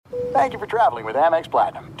Thank you for traveling with Amex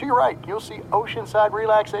Platinum. To your right, you'll see oceanside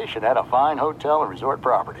relaxation at a fine hotel and resort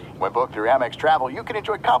property. When booked through Amex Travel, you can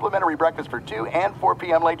enjoy complimentary breakfast for 2 and 4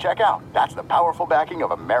 p.m. late checkout. That's the powerful backing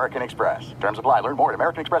of American Express. Terms apply. Learn more at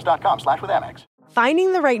americanexpress.com/withAmex.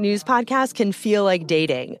 Finding the right news podcast can feel like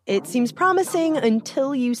dating. It seems promising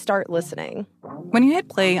until you start listening. When you hit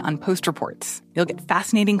play on Post Reports, you'll get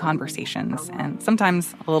fascinating conversations and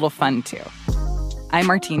sometimes a little fun, too. I'm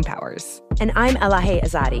Martine Powers. And I'm Elahe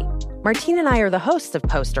Azadi. Martine and I are the hosts of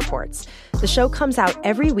Post Reports. The show comes out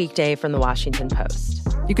every weekday from the Washington Post.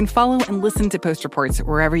 You can follow and listen to Post Reports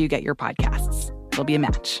wherever you get your podcasts. It'll be a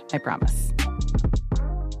match, I promise.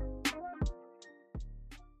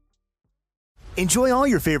 Enjoy all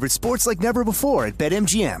your favorite sports like never before at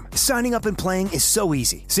BetMGM. Signing up and playing is so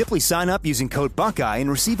easy. Simply sign up using code Buckeye and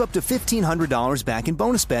receive up to $1,500 back in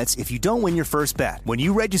bonus bets if you don't win your first bet. When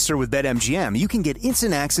you register with BetMGM, you can get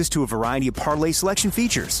instant access to a variety of parlay selection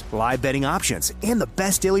features, live betting options, and the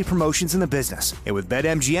best daily promotions in the business. And with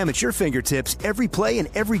BetMGM at your fingertips, every play and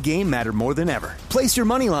every game matter more than ever. Place your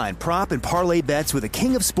moneyline, prop, and parlay bets with the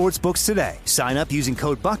king of sportsbooks today. Sign up using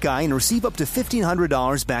code Buckeye and receive up to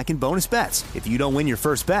 $1,500 back in bonus bets if you don't win your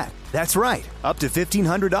first bet. That's right, up to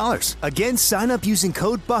 $1,500. Again, sign up using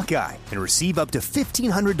code Buckeye and receive up to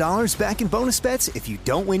 $1,500 back in bonus bets if you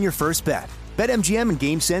don't win your first bet. BetMGM and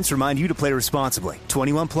GameSense remind you to play responsibly.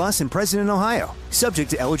 21 plus and present in Ohio.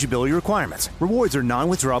 Subject to eligibility requirements. Rewards are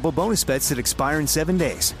non-withdrawable bonus bets that expire in 7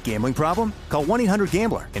 days. Gambling problem? Call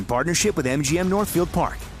 1-800-GAMBLER in partnership with MGM Northfield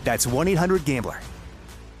Park. That's 1-800-GAMBLER.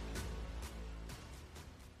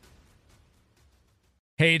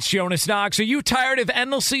 Hey, it's Jonas Knox. Are you tired of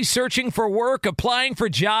endlessly searching for work, applying for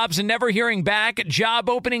jobs, and never hearing back?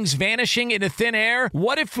 Job openings vanishing into thin air?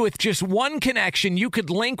 What if with just one connection, you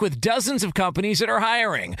could link with dozens of companies that are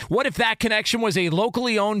hiring? What if that connection was a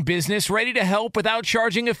locally owned business ready to help without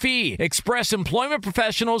charging a fee? Express Employment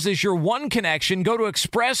Professionals is your one connection. Go to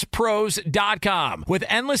expresspros.com. With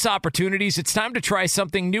endless opportunities, it's time to try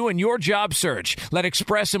something new in your job search. Let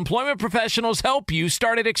Express Employment Professionals help you.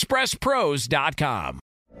 Start at expresspros.com.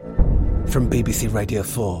 From BBC Radio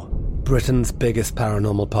 4, Britain's biggest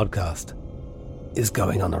paranormal podcast is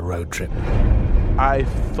going on a road trip. I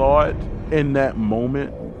thought in that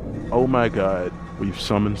moment, oh my God, we've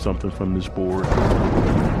summoned something from this board.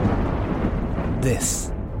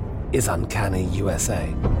 This is Uncanny USA.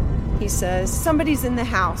 He says, somebody's in the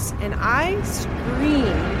house, and I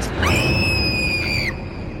screamed.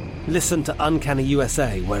 Listen to Uncanny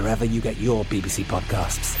USA wherever you get your BBC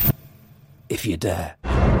podcasts, if you dare.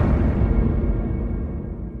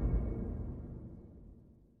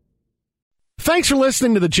 Thanks for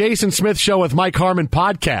listening to the Jason Smith Show with Mike Harmon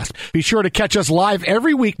podcast. Be sure to catch us live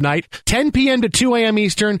every weeknight, 10 p.m. to 2 a.m.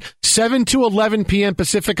 Eastern, 7 to 11 p.m.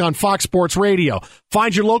 Pacific on Fox Sports Radio.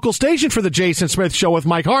 Find your local station for the Jason Smith Show with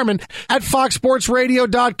Mike Harmon at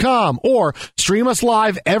foxsportsradio.com or stream us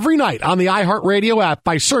live every night on the iHeartRadio app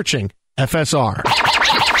by searching FSR. Now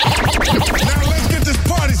let's get this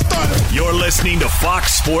party started. You're listening to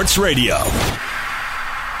Fox Sports Radio.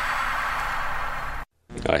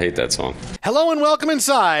 I hate that song. Hello and welcome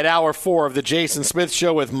inside Hour 4 of the Jason Smith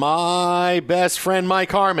Show with my best friend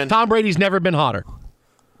Mike Harmon. Tom Brady's never been hotter.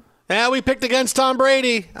 Yeah, we picked against Tom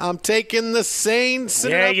Brady. I'm taking the Saints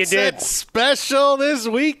in an upset special this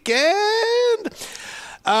weekend.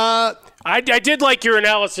 I did like your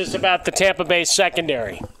analysis about the Tampa Bay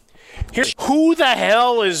secondary. Who the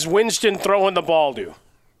hell is Winston throwing the ball to?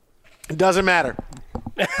 It doesn't matter.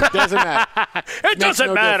 It doesn't matter. It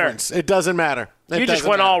doesn't matter. It doesn't matter. You just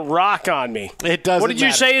went all rock on me. It doesn't. What did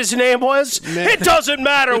you say his name was? It doesn't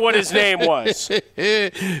matter what his name was.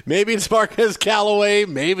 Maybe it's Marquez Callaway.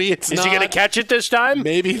 Maybe it's not. Is he going to catch it this time?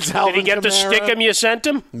 Maybe it's Alvin Did he get Kamara. the stick him you sent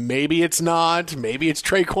him? Maybe it's not. Maybe it's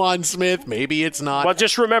Traquan Smith. Maybe it's not. Well,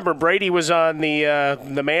 just remember, Brady was on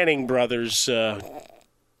the Manning brothers'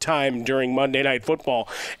 time during Monday Night Football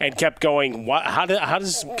and kept going, how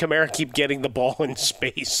does Kamara keep getting the ball in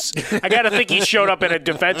space? I got to think he showed up at a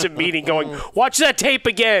defensive meeting going, watch that tape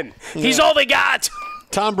again. He's all they got.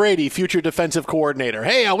 Tom Brady, future defensive coordinator.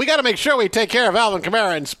 Hey, we got to make sure we take care of Alvin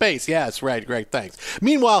Kamara in space. Yes, right, great, thanks.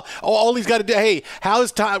 Meanwhile, all he's got to do, hey, how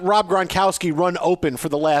has Rob Gronkowski run open for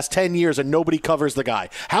the last 10 years and nobody covers the guy?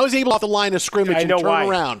 How is he able off the line of scrimmage and turn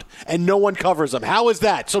around and no one covers him? How is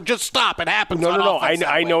that? So just stop. It happens. No.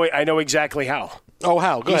 I know exactly how. Oh,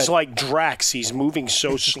 how? Go He's ahead. like Drax. He's moving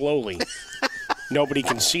so slowly. Nobody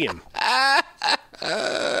can see him.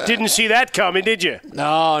 Didn't see that coming, did you?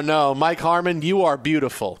 No. Mike Harmon, you are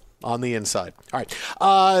beautiful. on the inside. All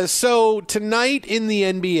right. So tonight in the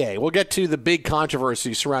NBA, we'll get to the big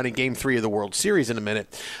controversy surrounding Game 3 of the World Series in a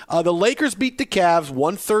minute. The Lakers beat the Cavs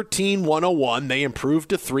 113-101. They improved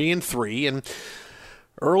to 3-3, and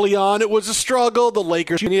early on it was a struggle. The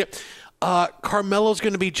Lakers... Carmelo's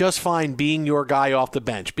going to be just fine being your guy off the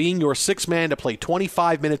bench, being your sixth man to play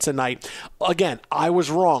 25 minutes a night. Again, I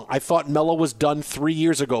was wrong. I thought Melo was done 3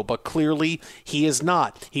 years ago, but clearly he is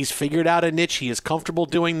not. He's figured out a niche. He is comfortable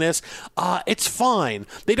doing this. It's fine.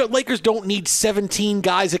 Lakers don't need 17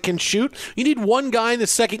 guys that can shoot. You need one guy in the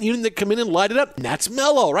second unit that come in and light it up, and that's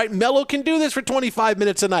Melo, right? Melo can do this for 25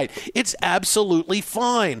 minutes a night. It's absolutely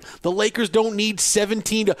fine. The Lakers don't need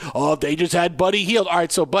 17 they just had Buddy Hield. All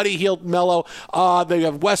right, so Buddy Hield, Melo. They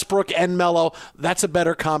have Westbrook and Melo. That's a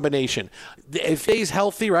better combination. If he's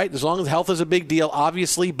healthy, right, as long as health is a big deal,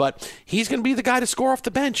 obviously, but he's going to be the guy to score off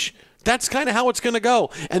the bench. That's kind of how it's going to go.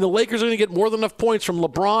 And the Lakers are going to get more than enough points from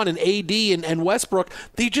LeBron and AD and Westbrook.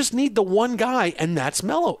 They just need the one guy, and that's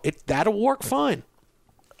Melo. That'll work fine.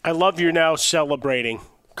 I love you're now celebrating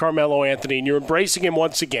Carmelo Anthony, and you're embracing him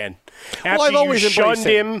once again. Well, I've always embraced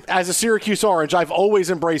him. As a Syracuse Orange, I've always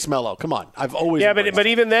embraced Melo. Come on. I've always embraced but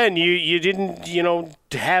even then, you didn't,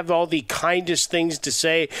 have all the kindest things to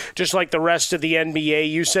say, just like the rest of the NBA.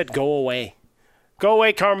 You said, go away. Go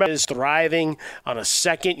away. Carmelo is thriving on a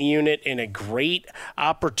second unit in a great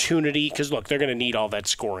opportunity because, look, they're going to need all that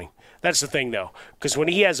scoring. That's the thing, though, because when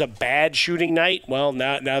he has a bad shooting night, well,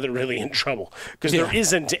 now they're really in trouble because there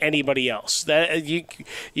isn't anybody else.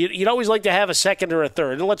 You'd always like to have a second or a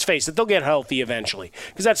third, and let's face it, they'll get healthy eventually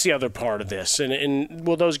because that's the other part of this. And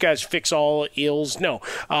will those guys fix all ills? No.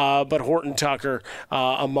 But Horton Tucker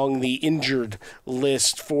among the injured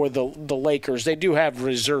list for the Lakers. They do have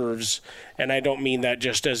reserves, and I don't mean that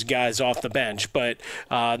just as guys off the bench, but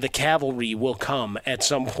the cavalry will come at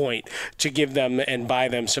some point to give them and buy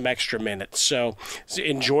them some extra minutes. So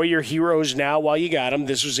enjoy your heroes now while you got them.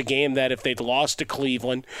 This was a game that if they'd lost to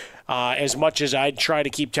Cleveland, as much as I'd try to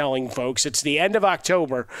keep telling folks, it's the end of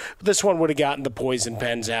October, this one would have gotten the poison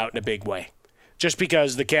pens out in a big way. Just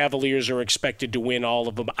because the Cavaliers are expected to win all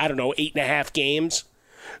of them, 8.5 games.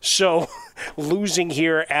 So losing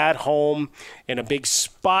here at home in a big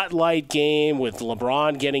spotlight game with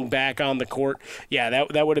LeBron getting back on the court,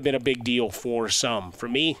 that would have been a big deal for some. For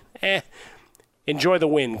me, enjoy the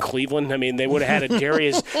win, Cleveland. I mean, they would have had a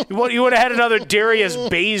Darius. You would have had another Darius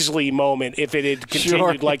Baisley moment if it had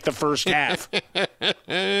continued like the first half.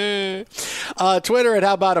 Twitter at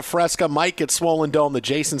How About a Fresca. Mike at Swollen Dome, the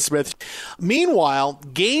Jason Smith. Meanwhile,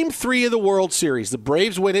 Game 3 of the World Series. The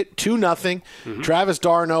Braves win it 2-0. Mm-hmm. Travis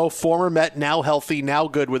d'Arnaud, former Met, now healthy, now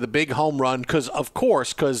good with a big home run because,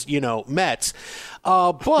 Mets.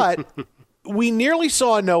 But we nearly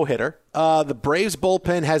saw a no-hitter. The Braves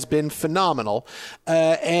bullpen has been phenomenal,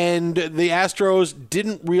 and the Astros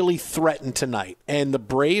didn't really threaten tonight. And the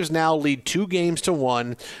Braves now lead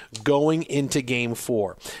 2-1 going into Game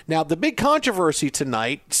 4. Now, the big controversy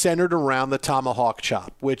tonight centered around the tomahawk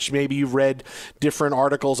chop, which maybe you've read different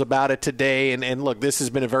articles about it today. And look, this has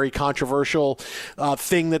been a very controversial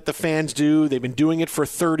thing that the fans do. They've been doing it for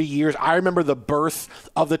 30 years. I remember the birth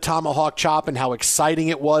of the tomahawk chop and how exciting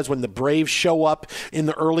it was when the Braves show up in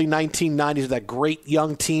the early 1990s with that great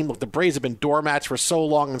young team. Look, the Braves have been doormats for so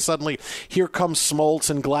long, and suddenly here comes Smoltz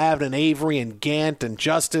and Glavine and Avery and Gant and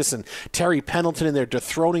Justice and Terry Pendleton, and they're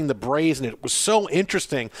dethroning the Braves, and it was so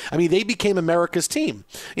interesting. I mean, they became America's team.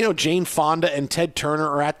 Jane Fonda and Ted Turner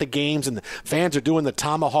are at the games, and the fans are doing the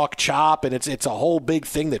tomahawk chop, and it's a whole big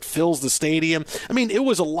thing that fills the stadium. I mean, it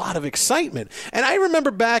was a lot of excitement. And I remember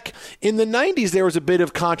back in the 90s, there was a bit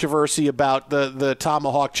of controversy about the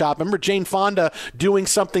tomahawk chop. I remember Jane Fonda doing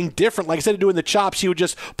something different. Like, instead of doing the chop, she would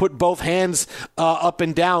just put both hands up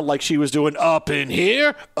and down like she was doing up in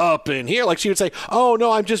here. Like she would say, oh,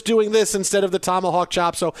 no, I'm just doing this instead of the tomahawk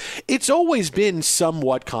chop. So it's always been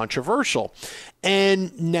somewhat controversial.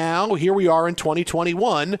 And now here we are in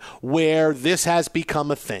 2021 where this has become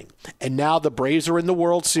a thing. And now the Braves are in the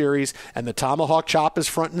World Series and the tomahawk chop is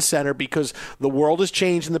front and center because the world has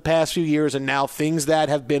changed in the past few years, and now things that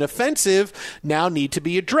have been offensive now need to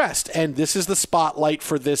be addressed. And this is the spotlight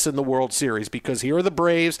for this in the World Series because here are the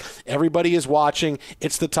Braves. Everybody is watching.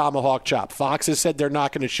 It's the tomahawk chop. Fox has said they're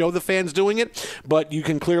not going to show the fans doing it, but you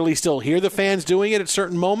can clearly still hear the fans doing it at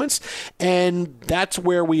certain moments. And that's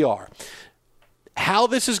where we are. How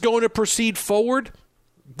this is going to proceed forward,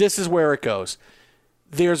 this is where it goes.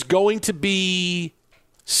 There's going to be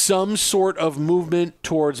some sort of movement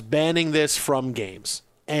towards banning this from games.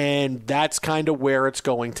 and that's kind of where it's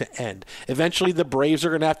going to end. Eventually, the Braves are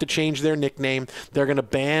going to have to change their nickname. They're going to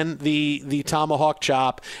ban the tomahawk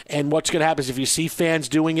chop, and what's going to happen is if you see fans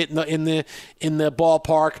doing it in the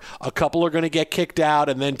ballpark, a couple are going to get kicked out,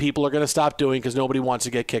 and then people are going to stop doing it because nobody wants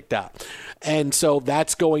to get kicked out. And so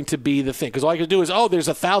that's going to be the thing. Because all you can do is, there's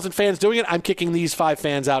 1,000 fans doing it, I'm kicking these 5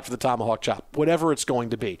 fans out for the tomahawk chop, whatever it's going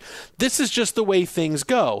to be. This is just the way things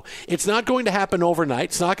go. It's not going to happen overnight.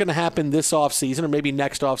 It's not going to happen this offseason or maybe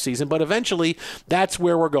next offseason, but eventually that's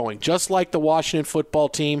where we're going. Just like the Washington football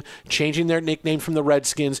team changing their nickname from the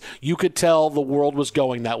Redskins, you could tell the world was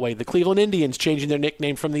going that way. The Cleveland Indians changing their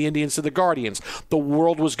nickname from the Indians to the Guardians, the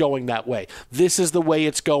world was going that way. This is the way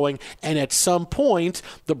it's going, and at some point,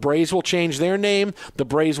 the Braves will change their name, the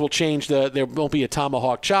Braves will change there won't be a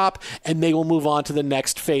tomahawk chop, and they will move on to the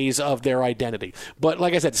next phase of their identity. But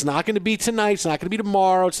like I said, it's not going to be tonight, it's not going to be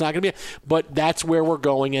tomorrow, it's not going to be, but that's where we're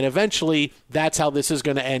going, and eventually that's how this is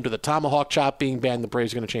going to end, with the tomahawk chop being banned. The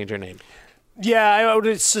Braves are going to change their name. Yeah, I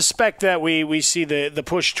would suspect that we see the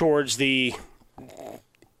push towards the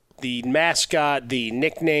mascot, the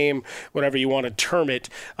nickname, whatever you want to term it,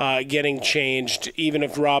 getting changed. Even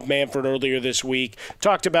if Rob Manfred earlier this week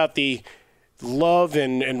talked about the love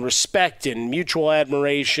and respect and mutual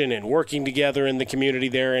admiration and working together in the community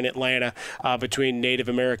there in Atlanta between Native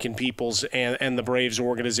American peoples and the Braves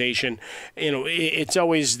organization. It's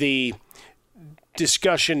always the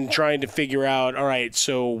discussion trying to figure out, all right,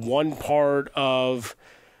 so one part of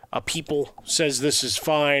a people says this is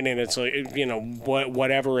fine, and it's like,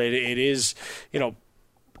 whatever it is,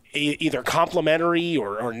 either complimentary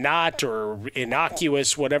or not, or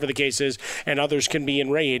innocuous, whatever the case is, and others can be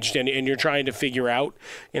enraged, and you're trying to figure out,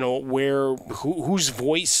 whose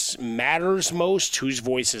voice matters most, whose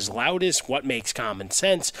voice is loudest, what makes common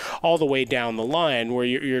sense, all the way down the line where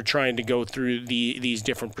you're trying to go through these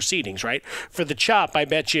different proceedings, right? For the chop, I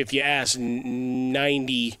bet you if you ask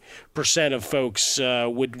 90% of folks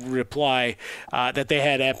would reply that they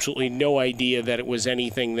had absolutely no idea that it was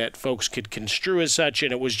anything that folks could construe as such,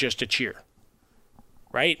 and it was just a cheer.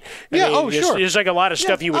 Right? Sure. There's like a lot of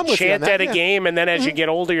stuff you would chant at a game, and then as you get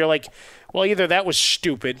older, you're like, well, either that was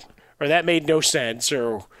stupid, or that made no sense,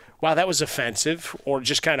 or wow, that was offensive, or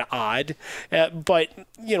just kind of odd. But,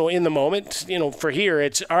 in the moment, for here,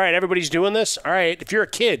 it's, all right, everybody's doing this. All right, if you're a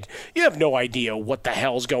kid, you have no idea what the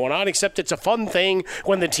hell's going on, except it's a fun thing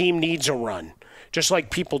when the team needs a run. Just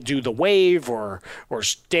like people do the wave or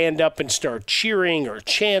stand up and start cheering or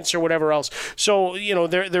chants or whatever else. So,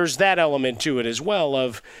 there's that element to it as well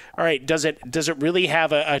of, all right, does it really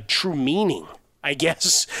have a true meaning? I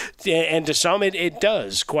guess, and to some it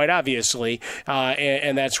does, quite obviously,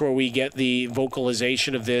 and that's where we get the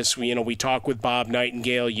vocalization of this. We talk with Bob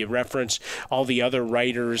Nightingale. You reference all the other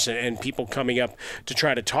writers and people coming up to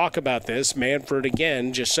try to talk about this. Manfred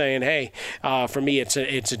again, just saying, hey, for me it's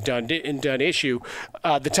a done issue.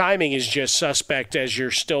 The timing is just suspect as you're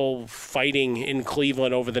still fighting in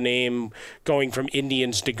Cleveland over the name going from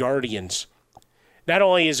Indians to Guardians. Not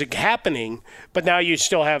only is it happening, but now you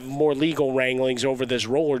still have more legal wranglings over this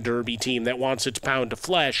roller derby team that wants its pound of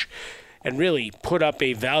flesh and really put up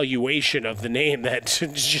a valuation of the name that's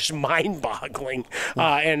just mind-boggling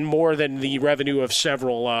and more than the revenue of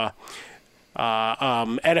several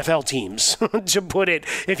NFL teams, to put it,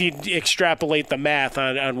 if you extrapolate the math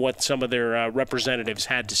on what some of their representatives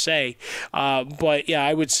had to say. But, yeah,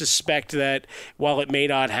 I would suspect that while it may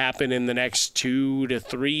not happen in the next 2 to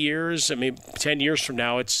 3 years, 10 years from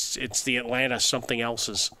now, it's the Atlanta something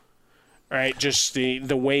else's. Right, just the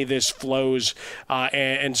way this flows,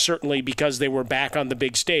 and certainly because they were back on the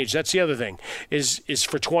big stage. That's the other thing, is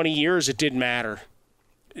for 20 years it didn't matter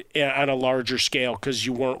on a larger scale because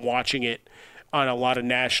you weren't watching it on a lot of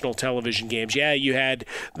national television games. Yeah, you had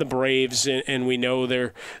the Braves, and we know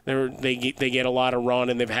they get a lot of run,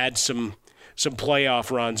 and they've had some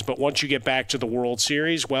playoff runs. But once you get back to the World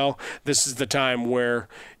Series, well, this is the time where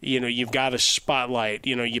you've got a spotlight.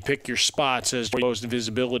 You pick your spots as most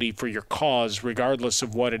visibility for your cause, regardless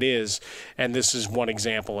of what it is. And this is one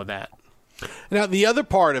example of that. Now, the other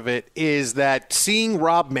part of it is that seeing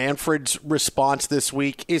Rob Manfred's response this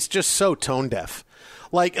week is just so tone deaf.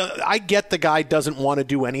 Like, I get the guy doesn't want to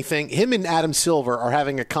do anything. Him and Adam Silver are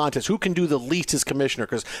having a contest. Who can do the least as commissioner?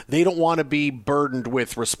 Because they don't want to be burdened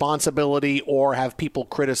with responsibility or have people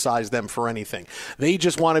criticize them for anything. They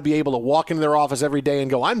just want to be able to walk into their office every day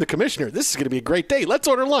and go, I'm the commissioner. This is going to be a great day. Let's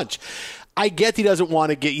order lunch. I get he doesn't want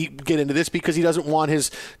to get into this because he doesn't want his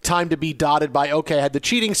time to be dotted by, okay, I had the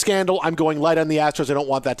cheating scandal, I'm going light on the Astros, I don't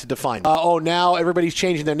want that to define me. Now everybody's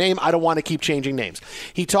changing their name, I don't want to keep changing names.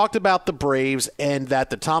 He talked about the Braves and that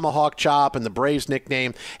the tomahawk chop and the Braves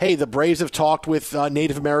nickname, hey, the Braves have talked with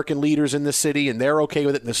Native American leaders in the city and they're okay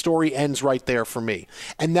with it, and the story ends right there for me.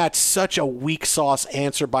 And that's such a weak sauce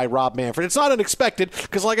answer by Rob Manfred. It's not unexpected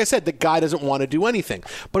because, like I said, the guy doesn't want to do anything.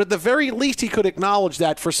 But at the very least, he could acknowledge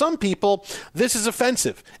that for some people, this is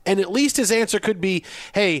offensive. And at least his answer could be,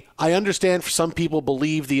 hey, I understand some people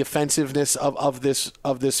believe the offensiveness of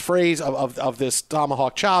this phrase, of this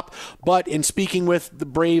tomahawk chop, but in speaking with the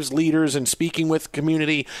Braves leaders and speaking with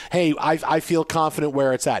community, hey, I feel confident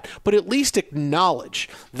where it's at. But at least acknowledge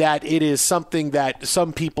that it is something that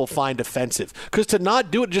some people find offensive. Because to not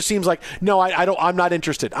do it just seems like, no, I'm not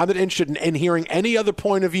interested. I'm not interested in hearing any other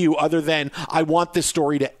point of view other than I want this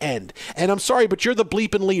story to end. And I'm sorry, but you're the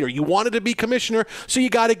bleeping leader. You wanted to be commissioner, so you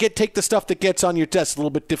got to take the stuff that gets on your desk. It's a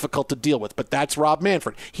little bit difficult to deal with. But that's Rob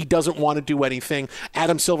Manfred. He doesn't want to do anything.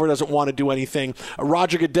 Adam Silver doesn't want to do anything.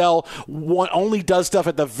 Roger Goodell only does stuff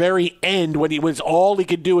at the very end when all he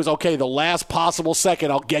could do is, okay, the last possible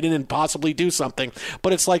second, I'll get in and possibly do something.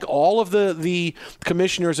 But it's like all of the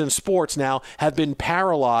commissioners in sports now have been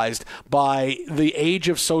paralyzed by the age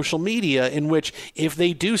of social media, in which if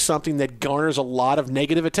they do something that garners a lot of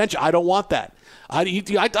negative attention, I don't want that. I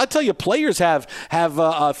tell you, players have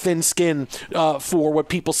thin skin for what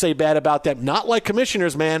people say bad about them. Not like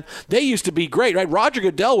commissioners, man. They used to be great, right? Roger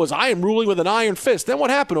Goodell was, I am ruling with an iron fist. Then what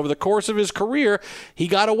happened? Over the course of his career, he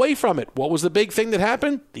got away from it. What was the big thing that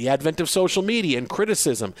happened? The advent of social media and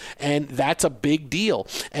criticism. And that's a big deal.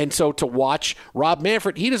 And so to watch Rob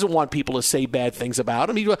Manfred, he doesn't want people to say bad things about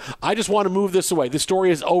him. I just want to move this away. The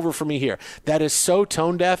story is over for me here. That is so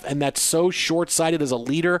tone deaf, and that's so short-sighted as a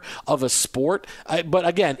leader of a sport. But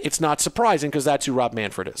again, it's not surprising because that's who Rob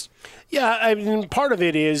Manfred is. Yeah, I mean, part of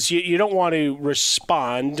it is you don't want to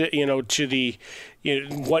respond, to the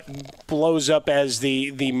what blows up as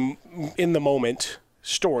the in the moment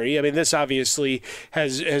story. I mean, this obviously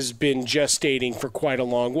has been gestating for quite a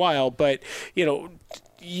long while, but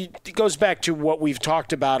it goes back to what we've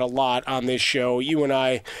talked about a lot on this show. You and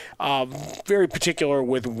I, very particular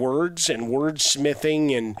with words and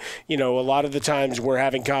wordsmithing, and a lot of the times we're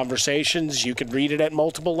having conversations. You can read it at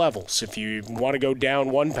multiple levels. If you want to go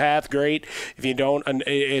down one path, great. If you don't,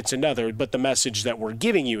 it's another. But the message that we're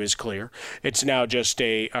giving you is clear. It's now just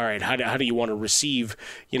all right, how do you want to receive?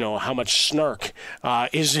 How much snark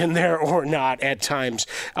is in there or not at times.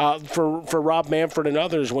 For Rob Manfred and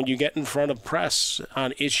others, when you get in front of press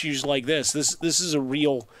on issues like this is a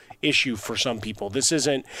real issue for some people. This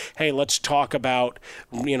isn't, hey, let's talk about,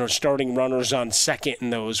 starting runners on second in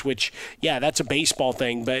those, which, yeah, that's a baseball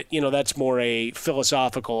thing, but, that's more a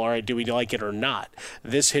philosophical, all right, do we like it or not?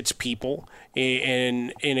 This hits people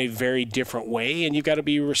in a very different way, and you've got to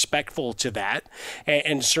be respectful to that.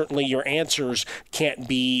 And certainly your answers can't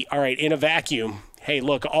be, all right, in a vacuum, hey,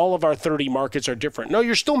 look, all of our 30 markets are different. No,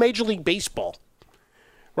 you're still Major League Baseball.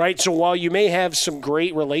 Right, so while you may have some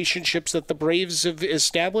great relationships that the Braves have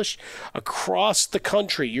established across the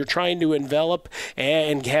country, you're trying to envelop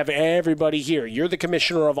and have everybody here. You're the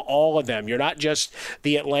commissioner of all of them. You're not just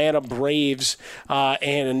the Atlanta Braves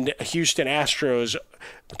and Houston Astros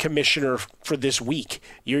commissioner for this week.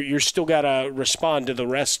 You're still got to respond to the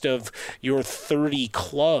rest of your 30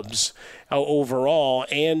 clubs overall,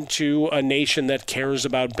 and to a nation that cares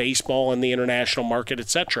about baseball and the international market,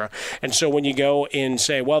 etc. And so when you go and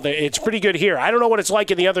say, well, it's pretty good here. I don't know what it's like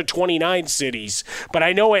in the other 29 cities, but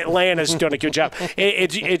I know Atlanta's done a good job.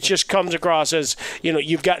 It just comes across as,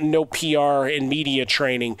 you've gotten no PR and media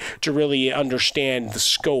training to really understand the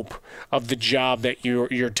scope of the job that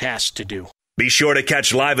you're tasked to do. Be sure to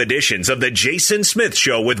catch live editions of The Jason Smith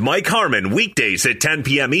Show with Mike Harmon weekdays at 10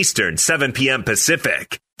 p.m. Eastern, 7 p.m.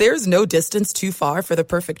 Pacific. There's no distance too far for the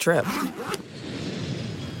perfect trip.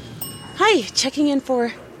 Hi, checking in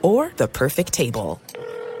for... Or the perfect table.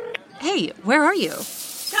 Hey, where are you?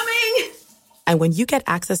 Coming! And when you get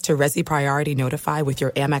access to Resi Priority Notify with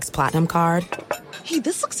your Amex Platinum card... Hey,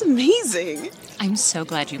 this looks amazing. I'm so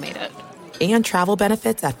glad you made it. And travel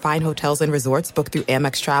benefits at fine hotels and resorts booked through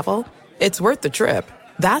Amex Travel... It's worth the trip.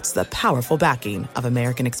 That's the powerful backing of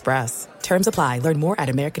American Express. Terms apply. Learn more at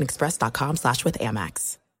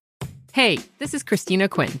americanexpress.com/withAmex. Hey, this is Christina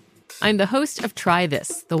Quinn. I'm the host of Try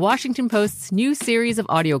This, the Washington Post's new series of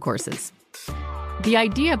audio courses. The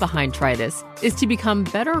idea behind Try This is to become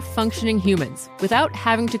better functioning humans without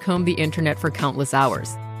having to comb the internet for countless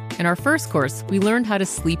hours. In our first course, we learned how to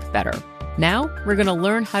sleep better. Now, we're going to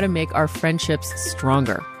learn how to make our friendships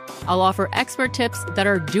stronger. I'll offer expert tips that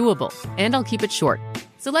are doable, and I'll keep it short.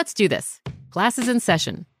 So let's do this. Class is in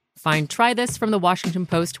session. Find Try This from the Washington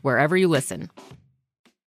Post wherever you listen.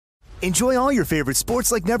 Enjoy all your favorite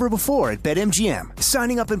sports like never before at BetMGM.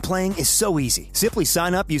 Signing up and playing is so easy. Simply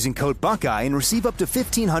sign up using code Buckeye and receive up to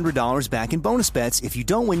 $1,500 back in bonus bets if you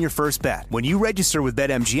don't win your first bet. When you register with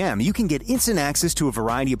BetMGM, you can get instant access to a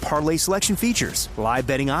variety of parlay selection features, live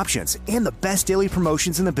betting options, and the best daily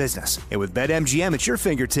promotions in the business. And with BetMGM at your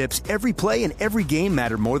fingertips, every play and every game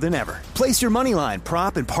matter more than ever. Place your moneyline,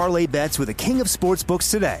 prop, and parlay bets with the king of sportsbooks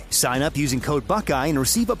today. Sign up using code Buckeye and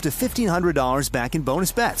receive up to $1,500 back in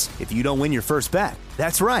bonus bets if you don't win your first bet.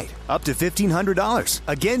 That's right, up to $1,500.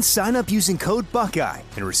 Again, sign up using code Buckeye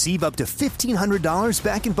and receive up to $1,500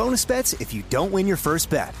 back in bonus bets if you don't win your first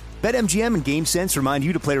bet. BetMGM and GameSense remind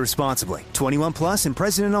you to play responsibly. 21 plus and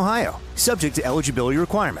present in Ohio. Subject to eligibility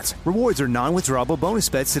requirements. Rewards are non-withdrawable bonus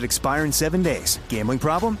bets that expire in 7 days. Gambling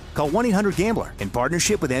problem? Call 1-800-GAMBLER in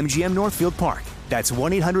partnership with MGM Northfield Park. That's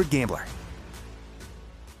 1-800-GAMBLER.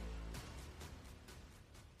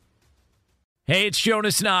 Hey, it's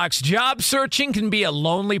Jonas Knox. Job searching can be a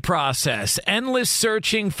lonely process. Endless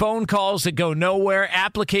searching, phone calls that go nowhere,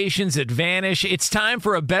 applications that vanish. It's time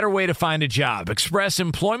for a better way to find a job. Express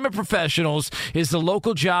Employment Professionals is the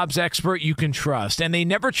local jobs expert you can trust, and they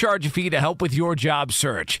never charge a fee to help with your job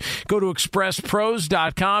search. Go to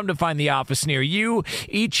expresspros.com to find the office near you.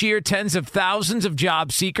 Each year, tens of thousands of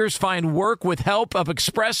job seekers find work with help of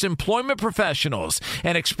Express Employment Professionals,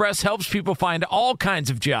 and Express helps people find all kinds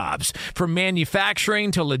of jobs, from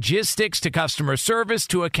manufacturing to logistics to customer service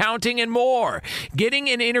to accounting and more. Getting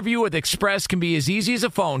an interview with Express can be as easy as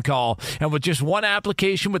a phone call, and with just one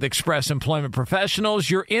application with Express Employment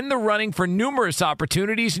Professionals, you're in the running for numerous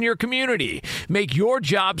opportunities in your community. Make your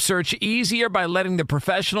job search easier by letting the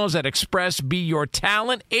professionals at Express be your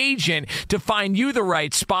talent agent to find you the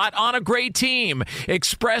right spot on a great team.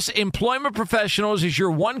 Express Employment Professionals is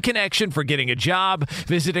your one connection for getting a job.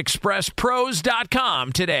 Visit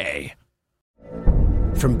expresspros.com today.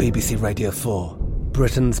 From BBC Radio 4,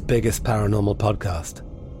 Britain's biggest paranormal podcast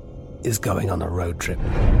is going on a road trip.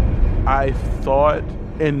 I thought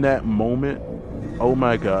in that moment, oh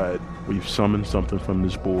my God, we've summoned something from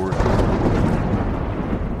this board.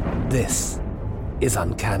 This is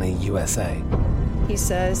Uncanny USA. He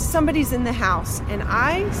says, somebody's in the house, and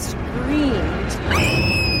I screamed.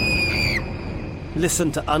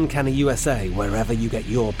 Listen to Uncanny USA wherever you get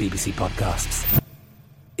your BBC podcasts,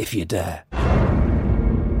 if you dare.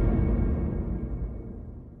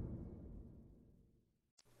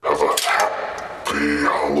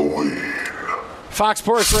 Halloween. Fox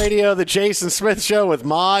Sports Radio, the Jason Smith Show with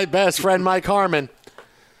my best friend Mike Harmon.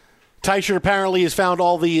 Tyshirt apparently has found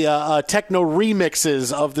all the techno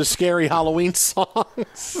remixes of the scary Halloween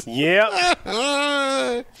songs. Yep.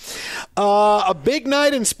 A big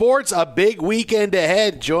night in sports, a big weekend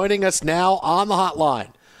ahead. Joining us now on the hotline,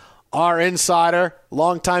 our insider,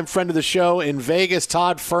 longtime friend of the show in Vegas,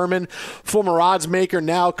 Todd Furman, former odds maker,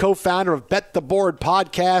 now co-founder of Bet the Board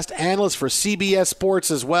podcast, analyst for CBS Sports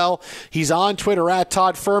as well. He's on Twitter at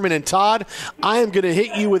Todd Furman. And Todd, I am going to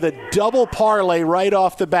hit you with a double parlay right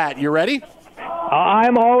off the bat. You ready?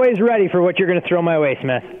 I'm always ready for what you're going to throw my way,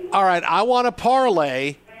 Smith. All right, I want to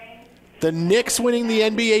parlay the Knicks winning the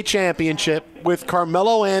NBA championship with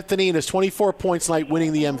Carmelo Anthony and his 24 points night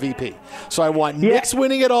winning the MVP. So I want Knicks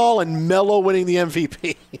winning it all and Melo winning the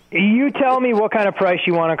MVP. You tell me what kind of price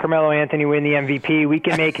you want on Carmelo Anthony win the MVP. We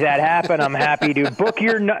can make that happen. I'm happy to book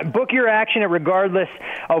your action at regardless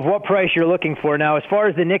of what price you're looking for. Now, as far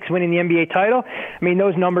as the Knicks winning the NBA title, I mean,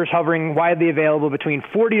 those numbers hovering widely available between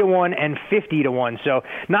 40-1 and 50-1. So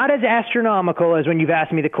not as astronomical as when you've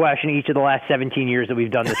asked me the question each of the last 17 years that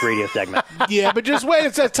we've done this radio segment. Yeah, but just wait.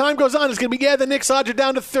 As time goes on, it's going to be, the Knicks odds are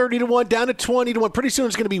down to 30-1, down to 20-1. Pretty soon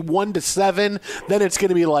it's going to be 1-7. Then it's going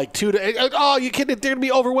to be like 2-8. Oh, you kidding? They're going to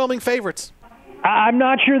be overwhelming favorites. I'm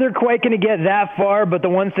not sure they're quite going to get that far, but the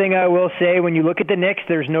one thing I will say, when you look at the Knicks,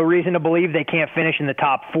 there's no reason to believe they can't finish in the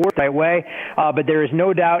top four the right way. But there is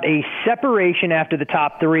no doubt a separation after the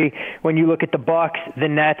top three when you look at the Bucks, the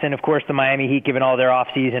Nets, and, of course, the Miami Heat, given all their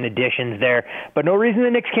offseason additions there. But no reason the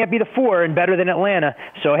Knicks can't be the four and better than Atlanta.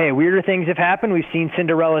 So, hey, weirder things have happened. We've seen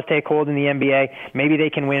Cinderellas take hold in the NBA. Maybe they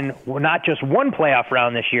can win not just one playoff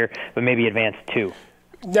round this year, but maybe advance two.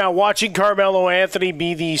 Now, watching Carmelo Anthony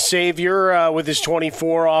be the savior with his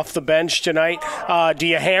 24 off the bench tonight, do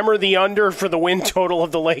you hammer the under for the win total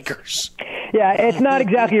of the Lakers? Yeah, it's not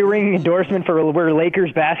exactly a ringing endorsement for where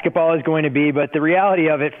Lakers basketball is going to be, but the reality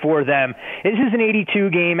of it for them, this is an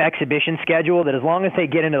 82-game exhibition schedule that as long as they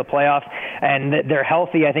get into the playoffs and they're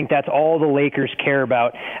healthy, I think that's all the Lakers care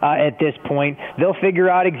about at this point. They'll figure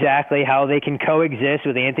out exactly how they can coexist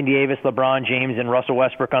with Anthony Davis, LeBron James, and Russell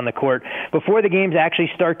Westbrook on the court before the games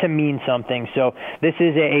actually start to mean something. So this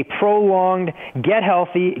is a prolonged get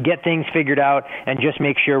healthy, get things figured out, and just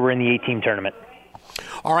make sure we're in the 8-team tournament.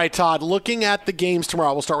 All right, Todd, looking at the games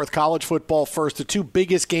tomorrow, we'll start with college football first. The two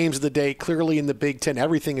biggest games of the day, clearly in the Big Ten.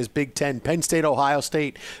 Everything is Big Ten. Penn State, Ohio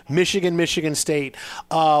State, Michigan State.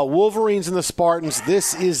 Wolverines and the Spartans,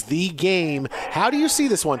 this is the game. How do you see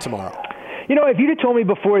this one tomorrow? You know, if you'd have told me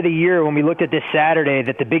before the year when we looked at this Saturday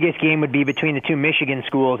that the biggest game would be between the two Michigan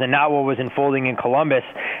schools and not what was unfolding in Columbus,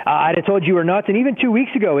 I'd have told you were nuts. And even 2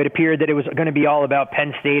 weeks ago, it appeared that it was going to be all about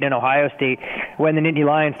Penn State and Ohio State when the Nittany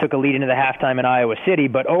Lions took a lead into the halftime in Iowa City.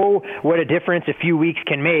 But, oh, what a difference a few weeks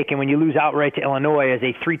can make. And when you lose outright to Illinois as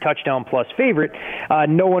a 3-touchdown-plus favorite,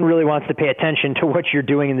 no one really wants to pay attention to what you're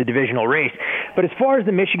doing in the divisional race. But as far as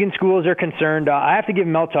the Michigan schools are concerned, I have to give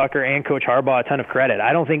Mel Tucker and Coach Harbaugh a ton of credit.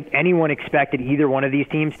 I don't think anyone expected either one of these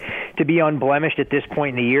teams to be unblemished at this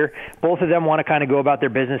point in the year. Both of them want to kind of go about their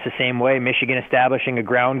business the same way. Michigan establishing a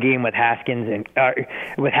ground game with Haskins and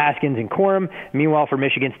Corum. Meanwhile, for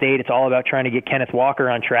Michigan State, it's all about trying to get Kenneth Walker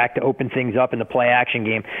on track to open things up in the play-action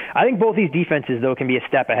game. I think both these defenses, though, can be a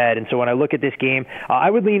step ahead. And so when I look at this game, I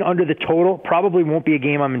would lean under the total. Probably won't be a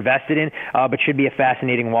game I'm invested in, but should be a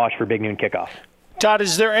fascinating watch for Big Noon Kickoff. Todd,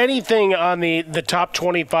 is there anything on the top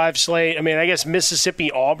 25 slate? I mean, I guess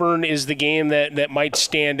Mississippi-Auburn is the game that might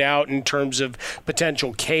stand out in terms of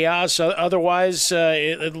potential chaos. Otherwise,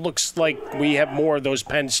 it looks like we have more of those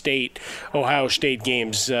Penn State, Ohio State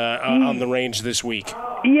games on the range this week.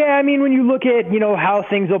 Yeah, I mean, when you look at, how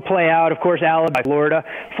things will play out, of course, Alabama,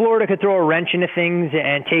 Florida could throw a wrench into things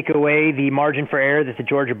and take away the margin for error that the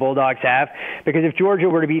Georgia Bulldogs have. Because if Georgia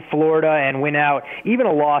were to beat Florida and win out, even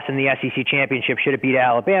a loss in the SEC championship, should it beat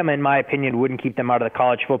Alabama, in my opinion, wouldn't keep them out of the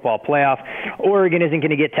college football playoff. Oregon isn't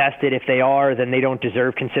going to get tested. If they are, then they don't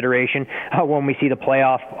deserve consideration when we see the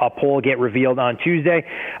playoff poll get revealed on Tuesday.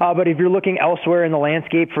 But if you're looking elsewhere in the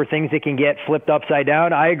landscape for things that can get flipped upside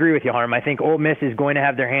down, I agree with you, Harm. I think Ole Miss is going to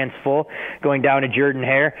have their hands full going down to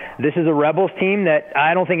Jordan-Hare. This is a Rebels team that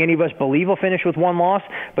I don't think any of us believe will finish with one loss,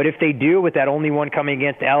 but if they do, with that only one coming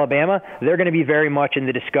against Alabama, they're going to be very much in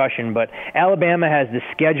the discussion. But Alabama has the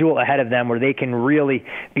schedule ahead of them where they can really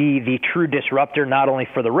be the true disruptor, not only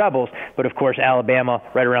for the Rebels, but of course Alabama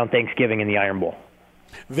right around Thanksgiving in the Iron Bowl.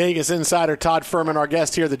 Vegas insider Todd Furman, our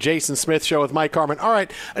guest here, the Jason Smith Show with Mike Harmon. All right,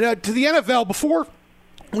 to the NFL, before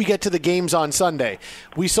we get to the games on Sunday,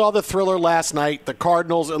 we saw the thriller last night. The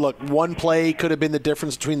Cardinals, look, one play could have been the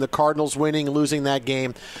difference between the Cardinals winning and losing that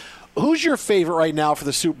game. Who's your favorite right now for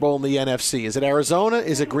the Super Bowl in the NFC? Is it Arizona?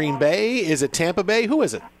 Is it Green Bay? Is it Tampa Bay? Who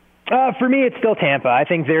is it? For me, it's still Tampa. I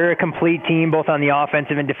think they're a complete team, both on the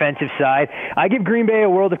offensive and defensive side. I give Green Bay a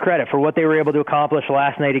world of credit for what they were able to accomplish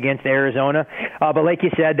last night against Arizona. But like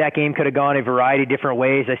you said, that game could have gone a variety of different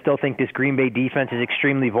ways. I still think this Green Bay defense is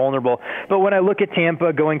extremely vulnerable. But when I look at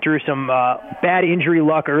Tampa going through some bad injury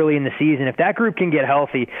luck early in the season, if that group can get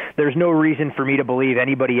healthy, there's no reason for me to believe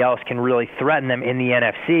anybody else can really threaten them in the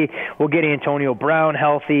NFC. We'll get Antonio Brown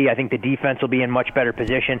healthy. I think the defense will be in much better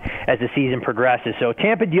position as the season progresses. So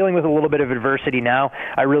Tampa dealing with a little bit of adversity now,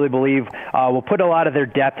 I really believe will put a lot of their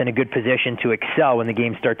depth in a good position to excel when the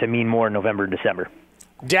games start to mean more in November and December.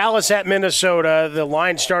 Dallas at Minnesota. The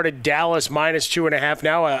line started Dallas -2.5.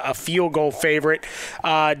 Now a field goal favorite.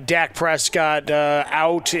 Dak Prescott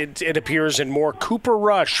out, it appears, and more Cooper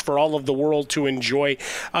Rush for all of the world to enjoy.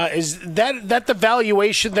 Is that the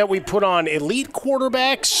valuation that we put on elite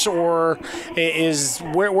quarterbacks, or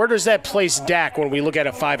where does that place Dak when we look at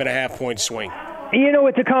a 5.5-point swing?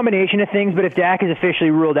 It's a combination of things, but if Dak is officially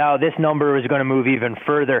ruled out, this number is going to move even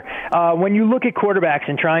further. When you look at quarterbacks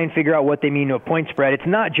and try and figure out what they mean to a point spread, it's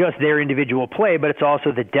not just their individual play, but it's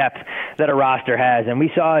also the depth that a roster has. And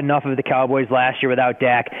we saw enough of the Cowboys last year without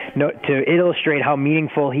Dak to illustrate how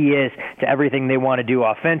meaningful he is to everything they want to do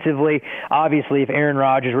offensively. Obviously, if Aaron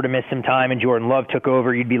Rodgers were to miss some time and Jordan Love took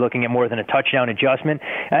over, you'd be looking at more than a touchdown adjustment.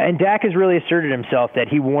 And Dak has really asserted himself that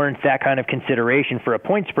he warrants that kind of consideration for a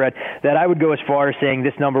point spread, that I would go as far as saying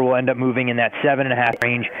this number will end up moving in that 7.5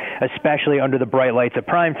 range, especially under the bright lights of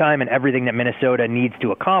primetime and everything that Minnesota needs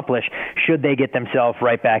to accomplish should they get themselves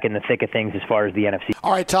right back in the thick of things as far as the NFC.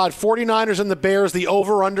 All right, Todd, 49ers and the Bears, the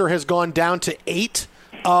over-under has gone down to 8.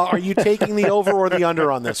 Are you taking the over or the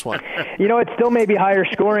under on this one? It still may be higher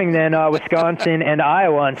scoring than Wisconsin and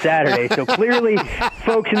Iowa on Saturday. So clearly,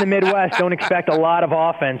 folks in the Midwest don't expect a lot of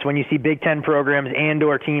offense when you see Big Ten programs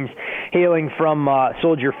and/or teams hailing from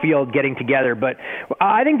Soldier Field getting together. But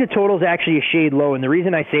I think the total is actually a shade low, and the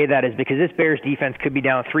reason I say that is because this Bears defense could be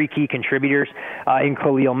down 3 key contributors in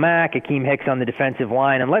Khalil Mack, Akeem Hicks on the defensive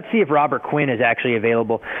line, and let's see if Robert Quinn is actually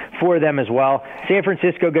available for them as well. San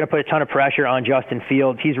Francisco going to put a ton of pressure on Justin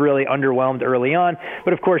Fields. He's really underwhelmed early on,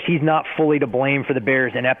 but of course he's not fully to blame for the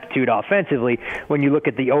Bears' ineptitude offensively when you look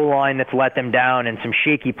at the O-line that's let them down and some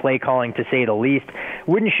shaky play calling, to say the least.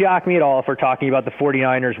 Wouldn't shock me at all if we're talking about the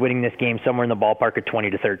 49ers winning this game somewhere in the ballpark of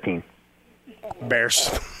 20-13. Bears.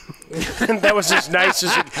 That was as nice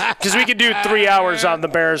as it, because we could do 3 hours on the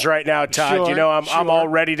Bears right now, Todd. Sure, I'm all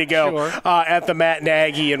ready to go at the Matt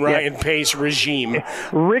Nagy and Ryan Pace regime.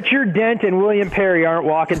 Richard Dent and William Perry aren't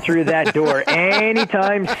walking through that door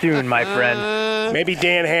anytime soon, my friend. Maybe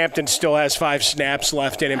Dan Hampton still has 5 snaps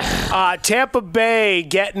left in him. Tampa Bay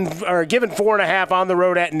given 4.5 on the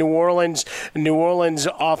road at New Orleans. New Orleans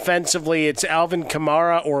offensively, it's Alvin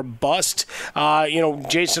Kamara or bust.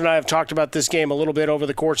 Jason and I have talked about this game a little bit over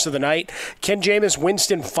the course of the night. Can Jameis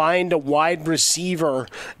Winston find a wide receiver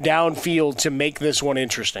downfield to make this one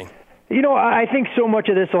interesting? I think so much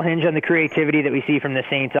of this will hinge on the creativity that we see from the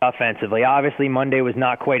Saints offensively. Obviously, Monday was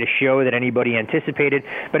not quite a show that anybody anticipated,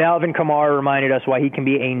 but Alvin Kamara reminded us why he can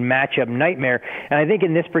be a matchup nightmare. And I think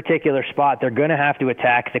in this particular spot, they're going to have to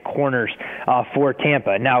attack the corners for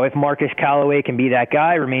Tampa. Now, if Marcus Callaway can be that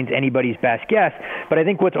guy, remains anybody's best guess. But I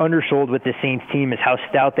think what's undersold with the Saints team is how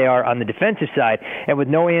stout they are on the defensive side. And with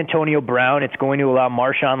no Antonio Brown, it's going to allow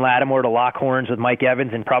Marshawn Lattimore to lock horns with Mike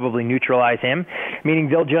Evans and probably neutralize him, meaning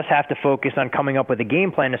they'll just have to focus on coming up with a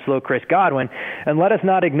game plan to slow Chris Godwin. And let us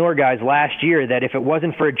not ignore, guys, last year that if it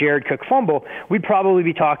wasn't for a Jared Cook fumble, we'd probably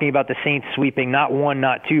be talking about the Saints sweeping not 1,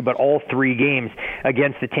 not 2, but all 3 games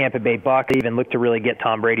against the Tampa Bay Bucs. They even look to really get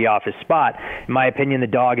Tom Brady off his spot. In my opinion, the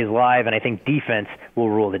dog is live, and I think defense will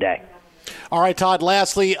rule the day. All right, Todd,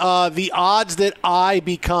 lastly, the odds that I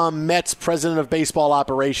become Mets president of baseball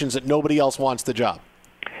operations, that nobody else wants the job.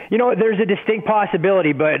 There's a distinct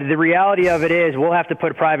possibility, but the reality of it is we'll have to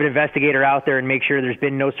put a private investigator out there and make sure there's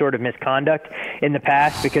been no sort of misconduct in the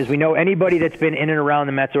past, because we know anybody that's been in and around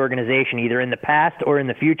the Mets organization, either in the past or in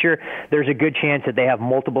the future, there's a good chance that they have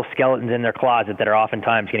multiple skeletons in their closet that are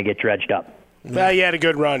oftentimes going to get dredged up. Well, you had a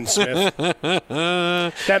good run, Smith.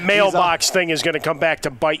 That mailbox thing is going to come back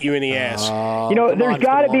to bite you in the ass. There's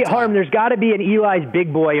got to be harm. There's got to be an Eli's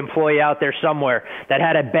Big Boy employee out there somewhere that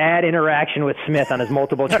had a bad interaction with Smith on his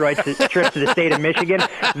multiple trips to the state of Michigan.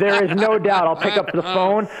 There is no doubt. I'll pick up the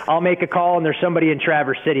phone, I'll make a call, and there's somebody in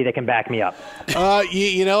Traverse City that can back me up.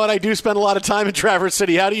 You know what? I do spend a lot of time in Traverse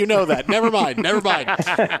City. How do you know that? Never mind.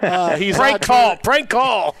 He's prank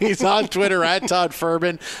call. He's on Twitter at Todd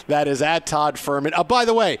Furman. That is at Todd Furman. By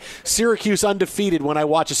the way, Syracuse undefeated when I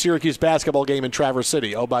watch a Syracuse basketball game in Traverse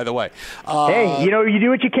City. Oh, by the way. Hey, you do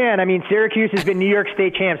what you can. I mean, Syracuse has been New York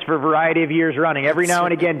State champs for a variety of years running. Every now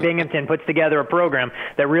and again, Binghamton puts together a program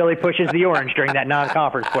that really pushes the orange during that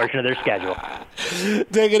non-conference portion of their schedule.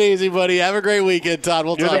 Take it easy, buddy. Have a great weekend, Todd.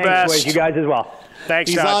 We'll talk. Thanks, you guys as well.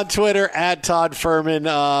 Thanks, He's Todd. on Twitter at Todd Furman.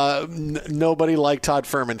 Nobody like Todd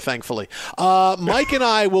Furman, thankfully. Mike and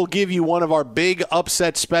I will give you one of our big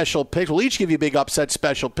upset special picks. We'll each give you a big upset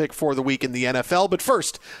special pick for the week in the NFL. But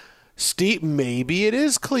first, Steve, maybe it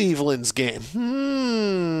is Cleveland's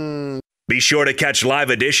game. Be sure to catch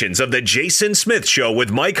live editions of The Jason Smith Show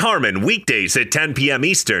with Mike Harmon weekdays at 10 p.m.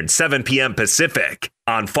 Eastern, 7 p.m. Pacific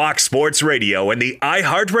on Fox Sports Radio and the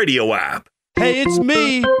iHeartRadio app. Hey, it's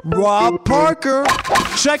me, Rob Parker.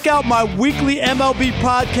 Check out my weekly MLB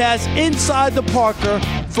podcast, Inside the Parker,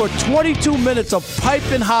 for 22 minutes of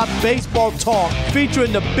piping hot baseball talk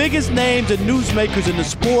featuring the biggest names and newsmakers in the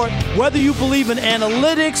sport. Whether you believe in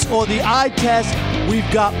analytics or the eye test,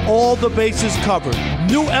 we've got all the bases covered.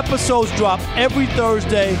 New episodes drop every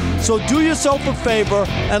Thursday, so do yourself a favor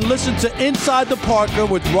and listen to Inside the Parker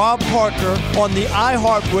with Rob Parker on the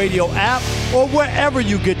iHeartRadio app or wherever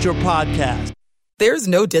you get your podcast. There's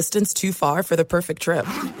no distance too far for the perfect trip.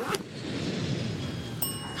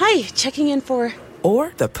 Hi, checking in for...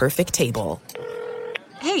 Or the perfect table.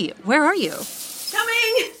 Hey, where are you?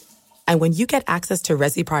 Coming! And when you get access to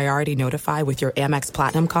Resi Priority Notify with your Amex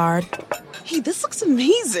Platinum card... Hey, this looks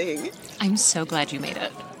amazing! I'm so glad you made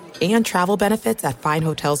it. And travel benefits at fine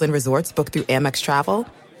hotels and resorts booked through Amex Travel,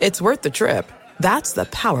 it's worth the trip. That's the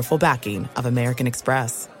powerful backing of American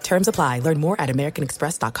Express. Terms apply. Learn more at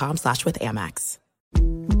americanexpress.com/withAmex.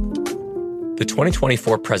 The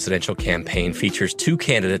 2024 presidential campaign features two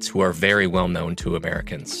candidates who are very well known to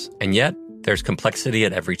Americans. And yet, there's complexity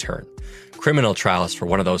at every turn. Criminal trials for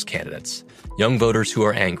one of those candidates. Young voters who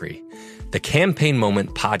are angry. The Campaign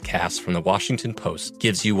Moment podcast from the Washington Post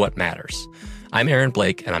gives you what matters. I'm Aaron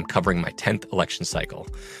Blake, and I'm covering my 10th election cycle.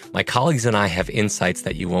 My colleagues and I have insights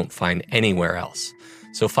that you won't find anywhere else.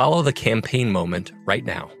 So follow The Campaign Moment right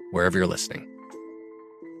now, wherever you're listening.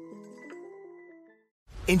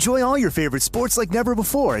 Enjoy all your favorite sports like never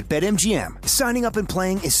before at BetMGM. Signing up and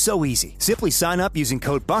playing is so easy. Simply sign up using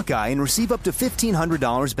code Buckeye and receive up to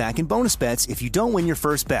 $1,500 back in bonus bets if you don't win your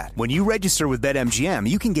first bet. When you register with BetMGM,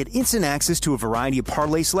 you can get instant access to a variety of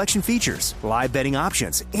parlay selection features, live betting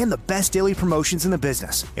options, and the best daily promotions in the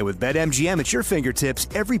business. And with BetMGM at your fingertips,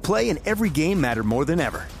 every play and every game matter more than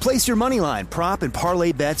ever. Place your moneyline, prop, and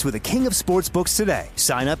parlay bets with the king of sportsbooks today.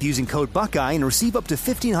 Sign up using code Buckeye and receive up to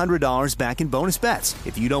 $1,500 back in bonus bets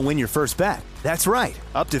if you don't win your first bet. That's right,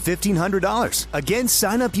 up to $1,500. Again,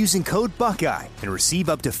 sign up using code Buckeye and receive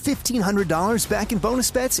up to $1,500 back in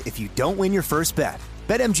bonus bets if you don't win your first bet.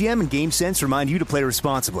 BetMGM and GameSense remind you to play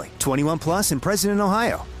responsibly. 21 plus and present in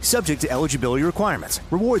Ohio. Subject to eligibility requirements.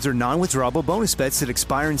 Rewards are non-withdrawable bonus bets that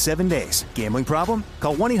expire in 7 days. Gambling problem?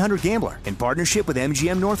 Call 1-800-GAMBLER in partnership with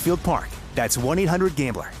MGM Northfield Park. That's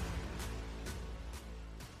 1-800-GAMBLER.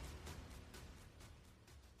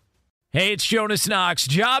 Hey, it's Jonas Knox.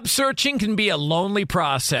 Job searching can be a lonely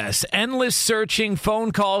process. Endless searching,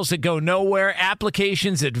 phone calls that go nowhere,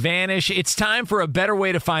 applications that vanish. It's time for a better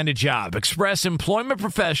way to find a job. Express Employment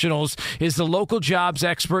Professionals is the local jobs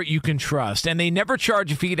expert you can trust, and they never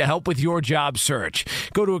charge a fee to help with your job search.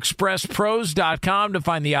 Go to expresspros.com to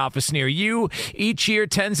find the office near you. Each year,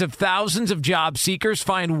 tens of thousands of job seekers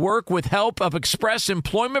find work with help of Express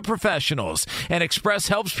Employment Professionals, and Express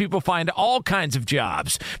helps people find all kinds of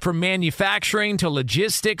jobs, from manufacturing to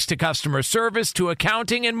logistics to customer service to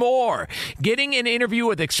accounting and more. Getting an interview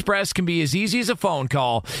with Express can be as easy as a phone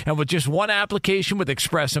call, and with just one application with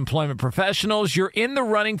Express Employment Professionals, you're in the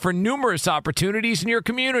running for numerous opportunities in your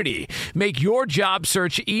community. Make your job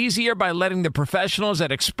search easier by letting the professionals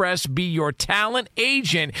at Express be your talent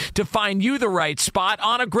agent to find you the right spot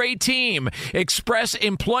on a great team. Express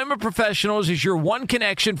Employment Professionals is your one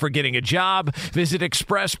connection for getting a job. Visit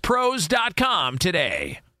expresspros.com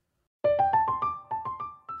today.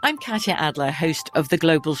 I'm Katya Adler, host of The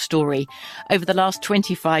Global Story. Over the last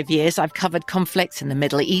 25 years, I've covered conflicts in the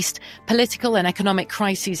Middle East, political and economic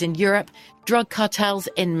crises in Europe, drug cartels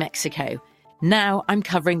in Mexico. Now I'm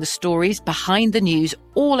covering the stories behind the news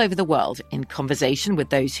all over the world in conversation with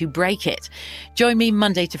those who break it. Join me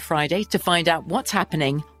Monday to Friday to find out what's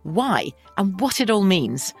happening, why, and what it all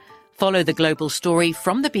means. Follow The Global Story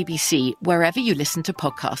from the BBC wherever you listen to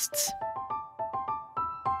podcasts.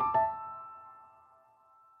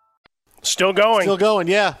 Still going.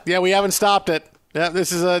 Yeah, we haven't stopped it. Yeah,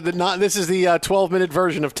 this is the 12-minute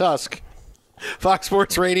version of Tusk. Fox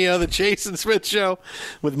Sports Radio, the Jason Smith Show,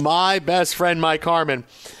 with my best friend Mike Harmon.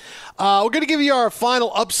 We're going to give you our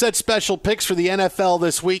final upset special picks for the NFL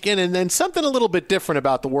this weekend, and then something a little bit different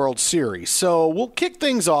about the World Series. So we'll kick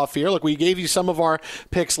things off here. Look, we gave you some of our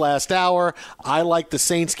picks last hour. I like the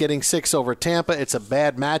Saints getting 6 over Tampa. It's a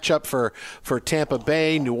bad matchup for Tampa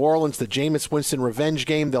Bay. New Orleans, the Jameis Winston revenge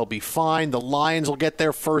game, they'll be fine. The Lions will get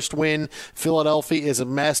their first win. Philadelphia is a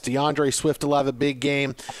mess. DeAndre Swift will have a big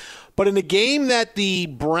game. But in a game that the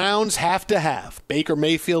Browns have to have, Baker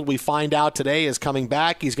Mayfield, we find out today, is coming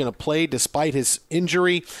back. He's going to play despite his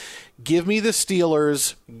injury. Give me the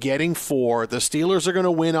Steelers getting 4. The Steelers are going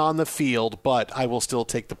to win on the field, but I will still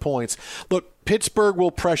take the points. Look, Pittsburgh will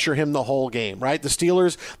pressure him the whole game, right? The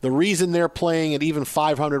Steelers, the reason they're playing at even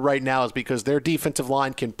 500 right now is because their defensive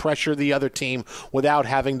line can pressure the other team without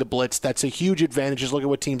having to blitz. That's a huge advantage. Just look at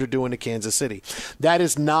what teams are doing to Kansas City. That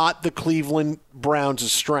is not the Cleveland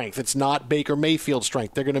Browns' strength. It's not Baker Mayfield's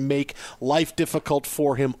strength. They're going to make life difficult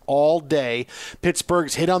for him all day.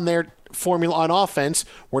 Pittsburgh's hit on their formula on offense.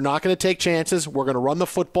 We're not going to take chances. We're going to run the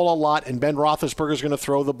football a lot, and Ben Roethlisberger is going to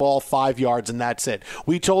throw the ball 5 yards, and that's it.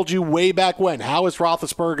 We told you way back when, how is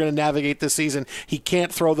Roethlisberger going to navigate this season? He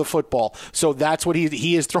can't throw the football. So that's what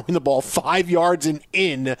he is throwing the ball 5 yards and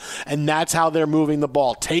in, and that's how they're moving the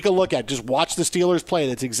ball. Take a look at it. Just watch the Steelers play.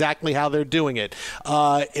 That's exactly how they're doing it.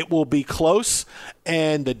 It will be close,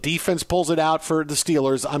 and the defense pulls it out for the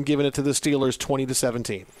Steelers. I'm giving it to the Steelers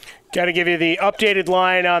 20-17. Got to give you the updated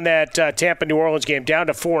line on that Tampa-New Orleans game, down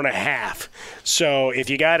to 4.5. So if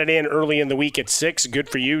you got it in early in the week at 6, good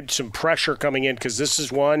for you. Some pressure coming in because this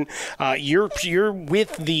is one. You're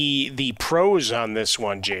with the pros on this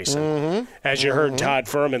one, Jason, as you heard Todd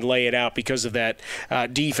Furman lay it out because of that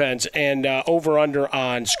defense. And over-under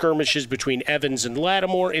on skirmishes between Evans and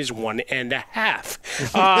Lattimore is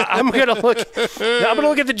 1.5. I'm gonna look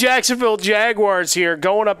at the Jacksonville Jaguars here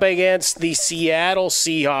going up against the Seattle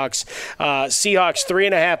Seahawks. Seahawks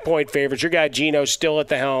 3.5-point favorites. Your guy Geno still at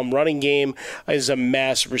the helm. Running game is a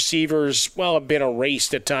mess. Receivers, well, have been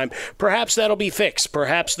erased at time. Perhaps that'll be fixed.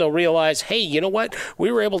 Perhaps they'll realize, hey, you know what?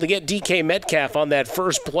 We were able to get DK Metcalf on that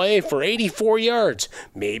first play for 84 yards.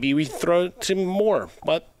 Maybe we throw it to more.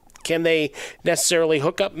 But can they necessarily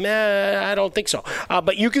hook up? I don't think so.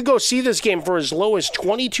 But you could go see this game for as low as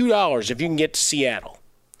 $22 if you can get to Seattle.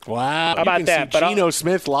 Wow. How about that? See Geno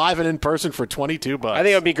Smith live and in person for $22. I think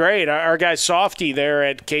it would be great. Our guy Softy there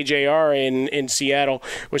at KJR in Seattle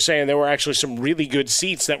was saying there were actually some really good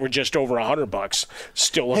seats that were just over $100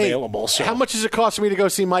 still available. So how much does it cost me to go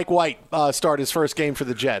see Mike White start his first game for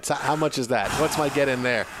the Jets? How much is that? What's my get in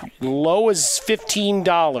there? Low as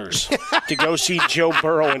 $15 to go see Joe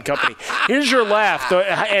Burrow and company. Here's your laugh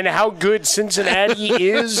and how good Cincinnati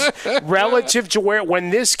is relative to when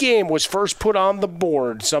this game was first put on the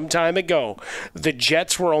board some time ago. The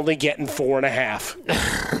Jets were only getting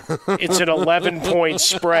 4.5. It's an 11-point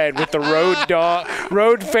spread with the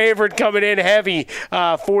road favorite coming in heavy.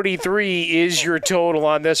 43 is your total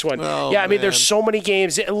on this one. Oh, yeah, I mean, there's so many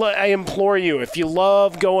games. I implore you, if you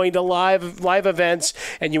love going to live events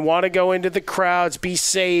and you want to go into the crowds, be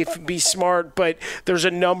safe, be smart, but there's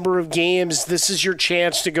a number of games. This is your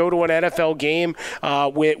chance to go to an NFL game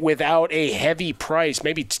without a heavy price.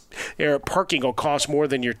 Maybe parking will cost more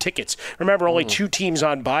than your tickets. Remember, only 2 teams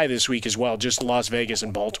on bye this week as well, just Las Vegas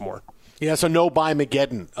and Baltimore. Yeah, so no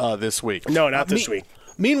bye-mageddon this week. No, not this week.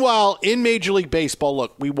 Meanwhile, in Major League Baseball,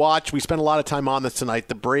 look, we spent a lot of time on this tonight.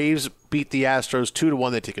 The Braves beat the Astros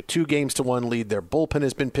 2-1. They take a 2-1 lead. Their bullpen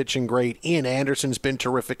has been pitching great. Ian Anderson's been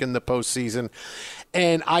terrific in the postseason.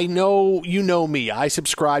 And I know, you know me, I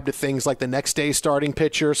subscribe to things like the next day starting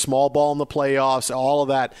pitcher, small ball in the playoffs, all of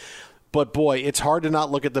that. But, boy, it's hard to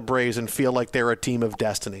not look at the Braves and feel like they're a team of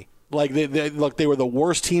destiny. Like, they were the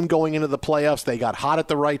worst team going into the playoffs. They got hot at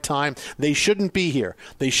the right time. They shouldn't be here.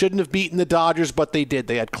 They shouldn't have beaten the Dodgers, but they did.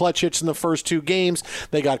 They had clutch hits in the first 2 games.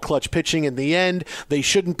 They got clutch pitching in the end. They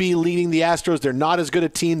shouldn't be leading the Astros. They're not as good a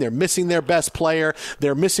team. They're missing their best player.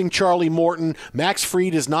 They're missing Charlie Morton. Max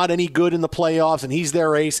Fried is not any good in the playoffs, and he's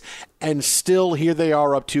their ace. And still, here they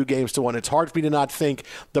are up 2-1. It's hard for me to not think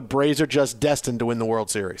the Braves are just destined to win the World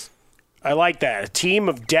Series. I like that. A team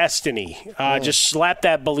of destiny. Just slap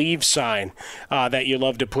that believe sign that you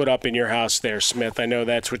love to put up in your house there, Smith. I know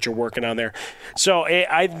that's what you're working on there. So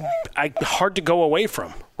I hard to go away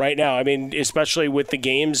from right now. I mean, especially with the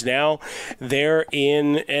games now, they're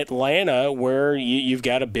in Atlanta where you've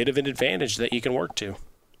got a bit of an advantage that you can work to.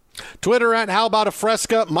 Twitter at How About a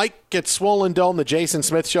Fresca. Mike Gets Swollen Dome, the Jason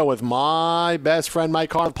Smith Show with my best friend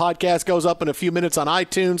Mike Harmon. Podcast goes up in a few minutes on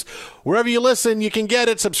iTunes. Wherever you listen, you can get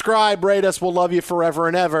it. Subscribe, rate us. We'll love you forever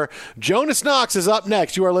and ever. Jonas Knox is up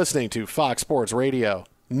next. You are listening to Fox Sports Radio.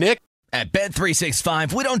 Nick? At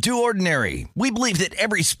Bet365, we don't do ordinary. We believe that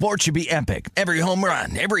every sport should be epic. Every home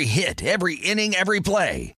run, every hit, every inning, every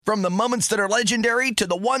play. From the moments that are legendary to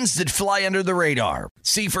the ones that fly under the radar.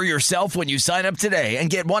 See for yourself when you sign up today and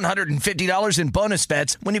get $150 in bonus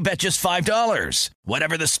bets when you bet just $5.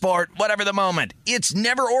 Whatever the sport, whatever the moment, it's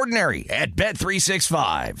never ordinary at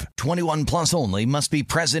Bet365. 21 plus only. Must be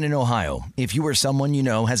present in Ohio. If you or someone you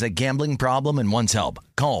know has a gambling problem and wants help,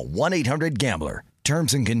 call 1-800-GAMBLER.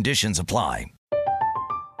 Terms and conditions apply.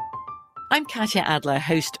 I'm Katya Adler,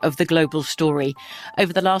 host of The Global Story.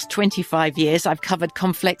 Over the last 25 years, I've covered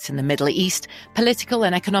conflicts in the Middle East, political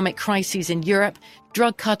and economic crises in Europe,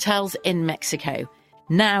 drug cartels in Mexico.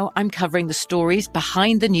 Now I'm covering the stories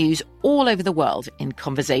behind the news all over the world in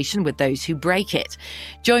conversation with those who break it.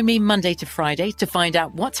 Join me Monday to Friday to find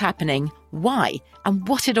out what's happening, why, and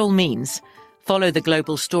what it all means. Follow The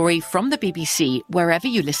Global Story from the BBC wherever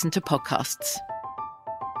you listen to podcasts.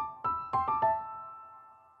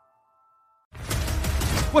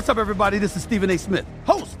 What's up, everybody? This is Stephen A. Smith,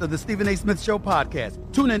 host of the Stephen A. Smith Show podcast.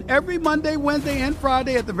 Tune in every Monday, Wednesday, and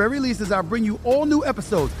Friday at the very least as I bring you all new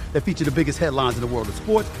episodes that feature the biggest headlines in the world of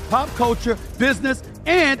sports, pop culture, business,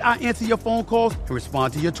 and I answer your phone calls and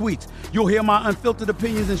respond to your tweets. You'll hear my unfiltered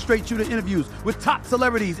opinions and straight-shooter interviews with top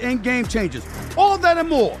celebrities and game changers. All of that and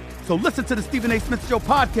more. So listen to the Stephen A. Smith Show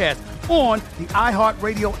podcast on the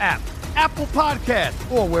iHeartRadio app, Apple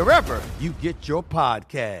Podcast, or wherever you get your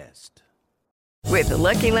podcast. With the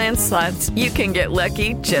Lucky Land Slots, you can get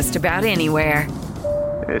lucky just about anywhere.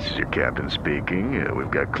 This is your captain speaking.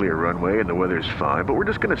 We've got clear runway and the weather's fine, but we're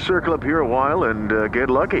just going to circle up here a while and get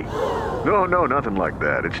lucky. No, nothing like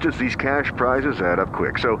that. It's just these cash prizes add up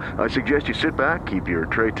quick. So I suggest you sit back, keep your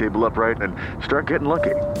tray table upright, and start getting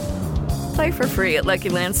lucky. Play for free at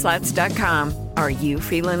LuckyLandSlots.com. Are you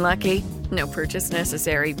feeling lucky? No purchase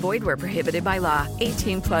necessary. Void where prohibited by law.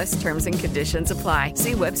 18+ terms and conditions apply.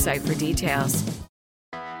 See website for details.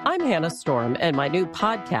 I'm Hannah Storm, and my new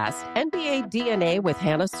podcast, NBA DNA with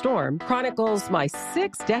Hannah Storm, chronicles my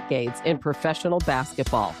 6 decades in professional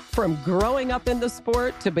basketball. From growing up in the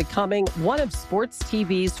sport to becoming one of sports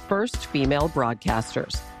TV's first female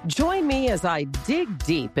broadcasters. Join me as I dig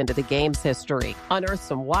deep into the game's history, unearth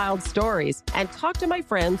some wild stories, and talk to my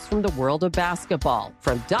friends from the world of basketball,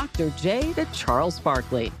 from Dr. J to Charles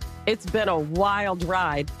Barkley. It's been a wild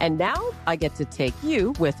ride, and now I get to take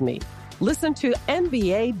you with me. Listen to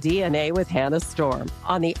NBA DNA with Hannah Storm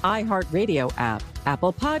on the iHeartRadio app,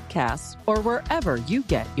 Apple Podcasts, or wherever you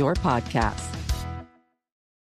get your podcasts.